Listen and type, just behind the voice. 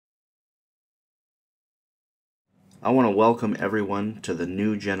I want to welcome everyone to the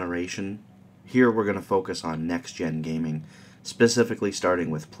new generation. Here we're going to focus on next-gen gaming, specifically starting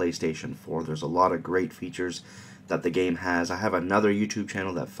with PlayStation 4. There's a lot of great features that the game has. I have another YouTube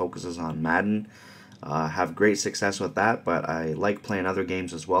channel that focuses on Madden. Have great success with that, but I like playing other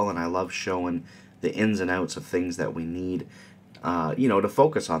games as well, and I love showing the ins and outs of things that we need, to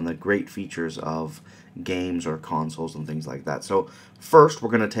focus on the great features of games or consoles and things like that. So first, we're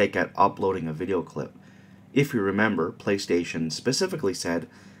going to take at uploading a video clip. If you remember, PlayStation specifically said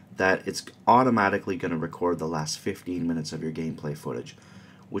that it's automatically going to record the last 15 minutes of your gameplay footage,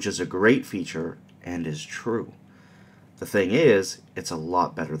 which is a great feature and is true. The thing is, it's a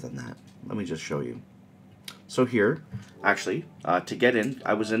lot better than that. Let me just show you. So here, actually, to get in,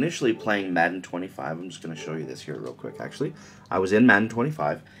 I was initially playing Madden 25. I'm just going to show you this here real quick, actually. I was in Madden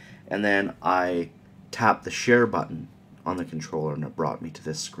 25, and then I tapped the share button on the controller, and it brought me to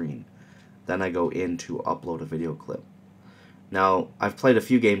this screen. Then I go in to upload a video clip. Now, I've played a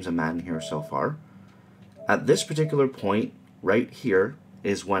few games of Madden here so far. At this particular point, right here,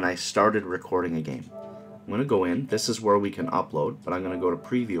 is when I started recording a game. I'm going to go in. This is where we can upload, but I'm going to go to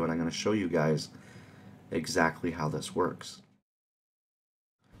preview, and I'm going to show you guys exactly how this works.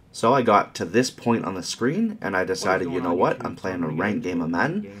 So I got to this point on the screen, and I decided, you know what, I'm playing a ranked game of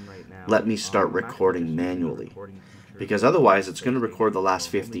Madden. Let me start recording manually. Because otherwise it's going to record the last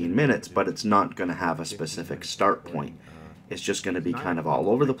 15 minutes, but it's not going to have a specific start point. It's just going to be kind of all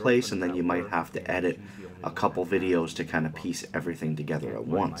over the place, and then you might have to edit a couple videos to kind of piece everything together at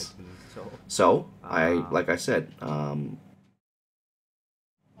once. So, like I said,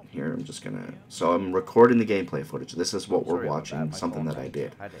 here I'm recording the gameplay footage. This is what we're watching, something that I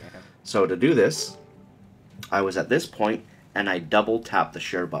did. So to do this, I was at this point, and I double tap the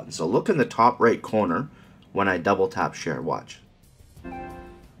share button. So look in the top right corner when I double tap share. Watch.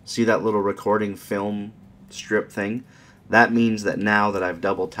 See that little recording film strip thing? That means that now that I've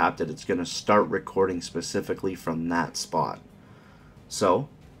double tapped it, it's going to start recording specifically from that spot. So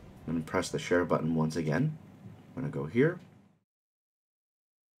I'm going to press the share button once again. I'm going to go here.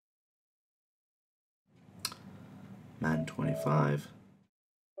 Madden 25.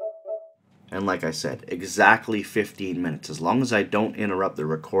 And like I said, exactly 15 minutes. As long as I don't interrupt the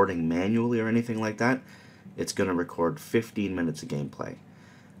recording manually or anything like that, it's going to record 15 minutes of gameplay.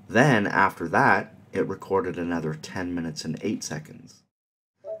 Then, after that, it recorded another 10 minutes and 8 seconds.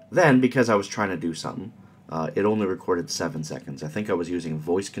 Then, because I was trying to do something, it only recorded 7 seconds. I think I was using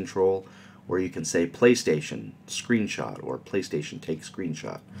voice control, where you can say PlayStation screenshot or PlayStation take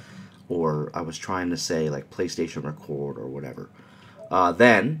screenshot. Or I was trying to say like PlayStation record or whatever.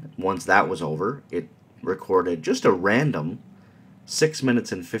 Then, once that was over, it recorded just a random 6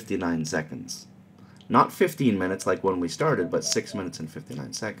 minutes and 59 seconds. Not 15 minutes like when we started, but 6 minutes and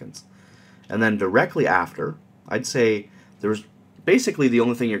 59 seconds. And then directly after, I'd say there's basically the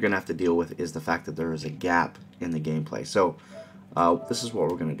only thing you're going to have to deal with is the fact that there is a gap in the gameplay. So this is what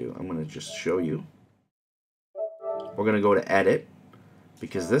we're going to do. I'm going to just show you. We're going to go to edit,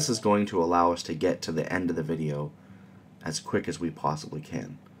 because this is going to allow us to get to the end of the video as quick as we possibly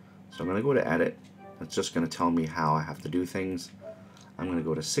can. So I'm going to go to edit. It's just going to tell me how I have to do things. I'm going to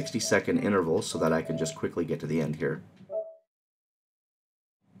go to 60-second intervals so that I can just quickly get to the end here.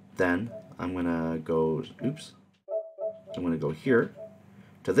 Then I'm going to go, I'm going to go here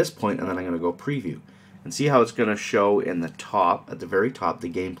to this point, and then I'm going to go preview. And see how it's going to show in the top, at the very top, the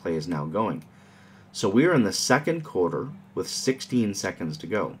gameplay is now going. So we are in the second quarter with 16 seconds to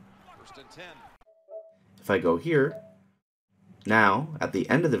go. If I go here, now, at the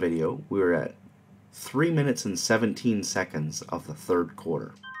end of the video, we're at 3 minutes and 17 seconds of the third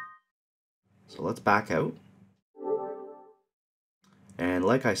quarter. So let's back out. And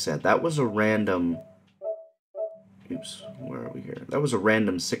like I said, that was a random... where are we here? That was a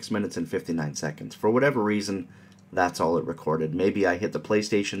random 6 minutes and 59 seconds. For whatever reason, that's all it recorded. Maybe I hit the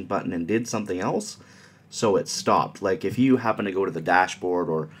PlayStation button and did something else, so it stopped. Like if you happen to go to the dashboard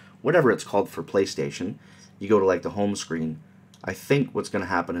or whatever it's called for PlayStation, you go to like the home screen, I think what's going to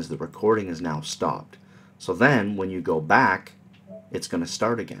happen is the recording is now stopped. So then when you go back, it's going to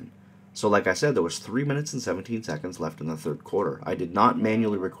start again. So like I said, there was 3 minutes and 17 seconds left in the third quarter. I did not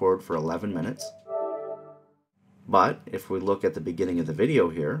manually record for 11 minutes. But if we look at the beginning of the video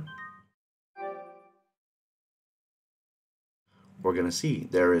here, we're going to see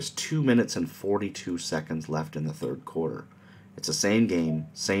there is 2 minutes and 42 seconds left in the third quarter. It's the same game,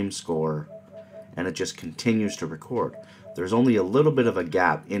 same score, and it just continues to record. There's only a little bit of a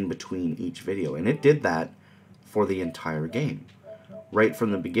gap in between each video, and it did that for the entire game. Right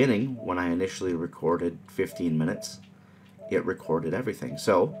from the beginning, when I initially recorded 15 minutes, it recorded everything.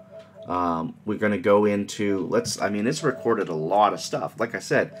 So We're going to go into, I mean, it's recorded a lot of stuff. Like I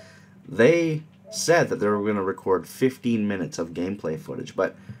said, they said that they were going to record 15 minutes of gameplay footage,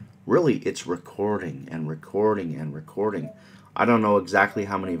 but really it's recording and recording and recording. I don't know exactly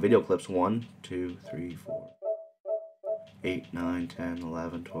how many video clips. 1, 2, 3, 4, 8, 9, 10,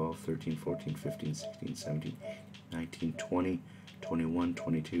 11, 12, 13, 14, 15, 16, 17, 19, 20, 21,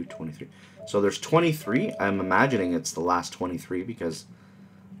 22, 23. So there's 23. I'm imagining it's the last 23 because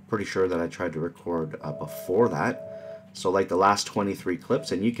pretty sure that I tried to record before that. So like the last 23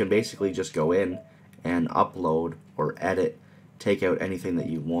 clips, and you can basically just go in and upload or edit, take out anything that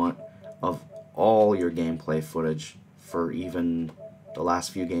you want of all your gameplay footage for even the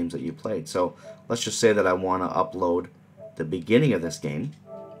last few games that you played. So let's just say that I want to upload the beginning of this game,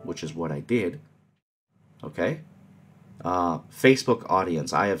 which is what I did. Okay. Facebook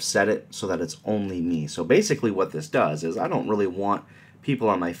audience, I have set it so that it's only me. So basically what this does is I don't really want people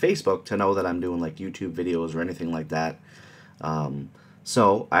on my Facebook to know that I'm doing like YouTube videos or anything like that.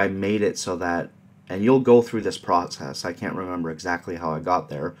 So I made it so that, and you'll go through this process. I can't remember exactly how I got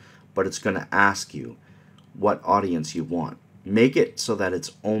there, but it's going to ask you what audience you want. Make it so that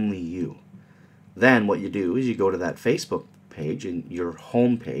it's only you. Then what you do is you go to that Facebook page, in your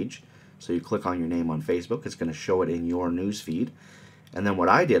home page. So you click on your name on Facebook. It's going to show it in your news feed. And then what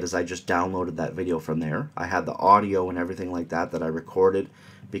I did is I just downloaded that video from there. I had the audio and everything like that I recorded.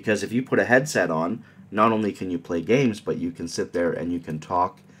 Because if you put a headset on, not only can you play games, but you can sit there and you can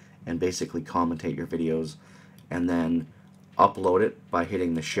talk and basically commentate your videos and then upload it by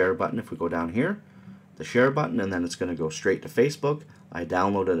hitting the share button. If we go down here, the share button, and then it's going to go straight to Facebook. I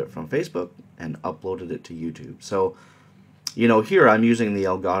downloaded it from Facebook and uploaded it to YouTube. So, you know, here I'm using the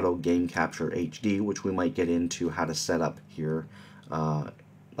Elgato Game Capture HD, which we might get into how to set up here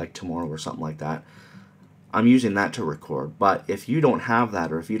like tomorrow or something like that. I'm using that to record. But if you don't have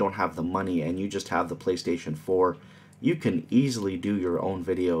that, or if you don't have the money and you just have the PlayStation 4, you can easily do your own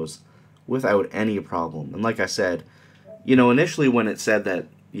videos without any problem. And like I said, you know, initially when it said that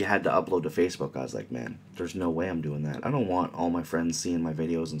you had to upload to Facebook, I was like, man, there's no way I'm doing that. I don't want all my friends seeing my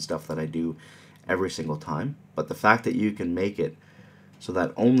videos and stuff that I do every single time. But the fact that you can make it so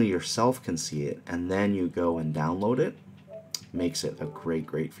that only yourself can see it and then you go and download it makes it a great,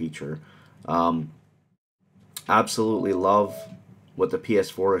 great feature. Absolutely love what the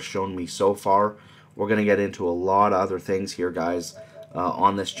PS4 has shown me so far. We're going to get into a lot of other things here, guys,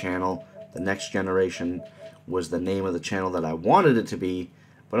 on this channel. The Next Generation was the name of the channel that I wanted it to be,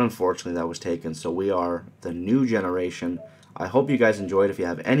 but unfortunately that was taken. So we are the new generation. I hope you guys enjoyed. If you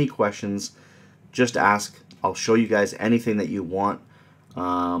have any questions, just ask. I'll show you guys anything that you want.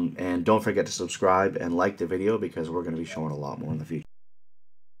 And don't forget to subscribe and like the video because we're going to be showing a lot more in the future.